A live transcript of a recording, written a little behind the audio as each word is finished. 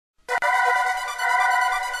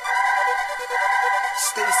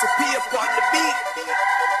upon the beat.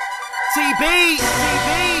 TB.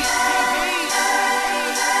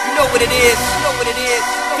 You know what it is.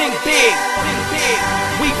 Think big.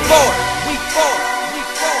 We forward.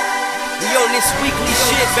 We on this weekly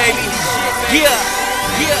shit, baby. Yeah.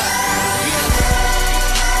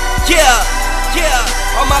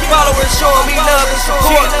 All my followers showing me love and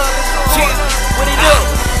support. What it do?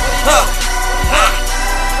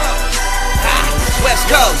 West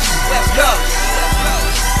Coast.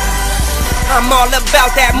 I'm all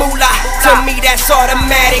about that moolah. To me that's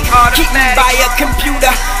automatic. Keep me by a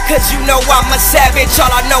computer, cause you know I'm a savage.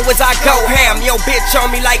 All I know is I go ham. Yo bitch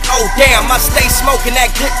on me like, oh damn. I stay smoking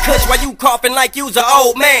that good kush while you coughing like you's an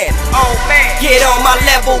old man. Get on my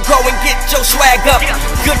level, go and get your swag up.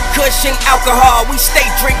 Good kush and alcohol, we stay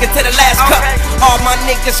drinking to the last cup. All my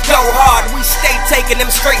niggas go hard, we stay taking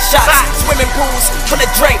them straight shots. Swimming pools full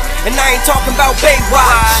of drink, and I ain't talking about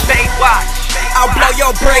Baywatch. I'll blow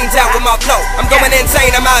your brains out with my flow. I'm going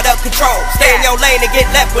insane, I'm out of control. Stay in your lane and get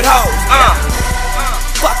left with hoes.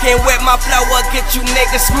 Fucking with my flow will get you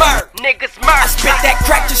niggas murked. I spit that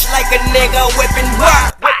crack just like a nigga whipping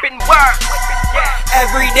work.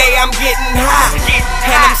 Every day I'm getting high,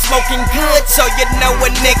 and I'm smoking good, so you know a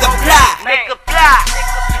nigga fly.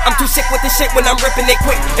 I'm too sick with this shit when I'm ripping it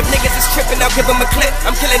quick. If niggas is tripping, I'll give them a clip.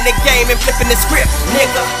 I'm killing the game and flipping the script,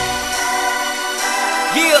 nigga.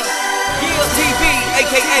 TV,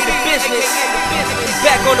 aka the business.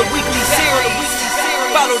 Back on the weekly series.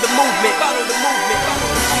 Follow the movement.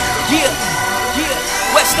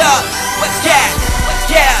 West up.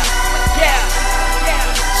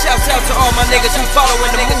 Shouts out to all my niggas who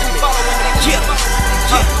following the movement.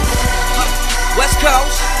 West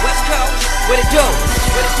Coast. What it do?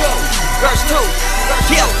 Verse 2.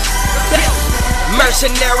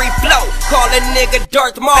 Mercenary flow, call a nigga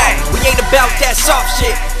Darth Maul. We ain't about that soft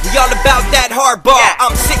shit, we all about that hardball.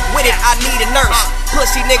 I'm sick with it, I need a nurse.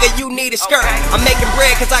 Pussy nigga, you need a skirt. I'm making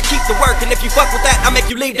bread cause I keep the work, and if you fuck with that, I'll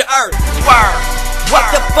make you leave the earth. What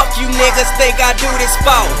the fuck you niggas think I do this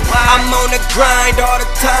for? I'm on the grind all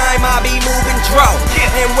the time, I be moving dro.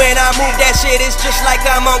 And when I move that shit, it's just like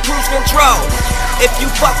I'm on cruise control. If you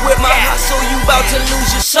fuck with my hustle, you bout to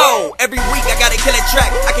lose your soul. Every week I gotta kill a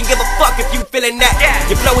track, I can give a fuck if you feeling that.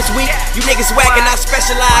 Your flow is weak, you niggas whack, and I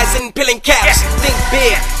specialize in peeling caps. Think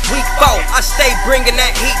big, week 4, I stay bringing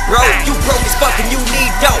that heat, bro. You broke as fuck and you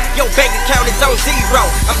need dough, your bank account is on zero.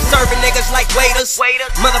 I'm serving niggas like waiters,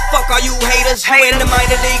 motherfuck all you haters. You in the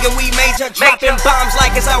minor league and we major, dropping bombs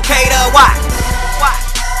like it's Al-Qaeda. Why?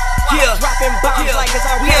 Dropping bombs like it's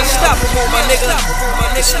Al-Qaeda. We unstoppable, my nigga.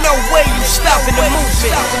 There's no way you stopping the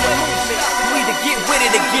movement. You either get with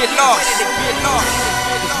it or get lost,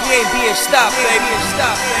 cause we ain't being stopped, baby.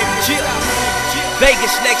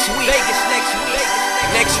 Vegas next week.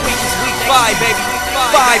 Next week is week 5, baby.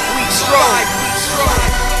 5 weeks strong.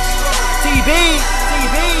 TV,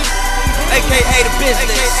 aka the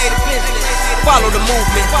business. Follow the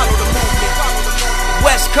movement.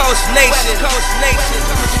 West Coast Nation.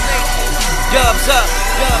 Dubs up.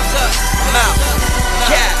 I'm out.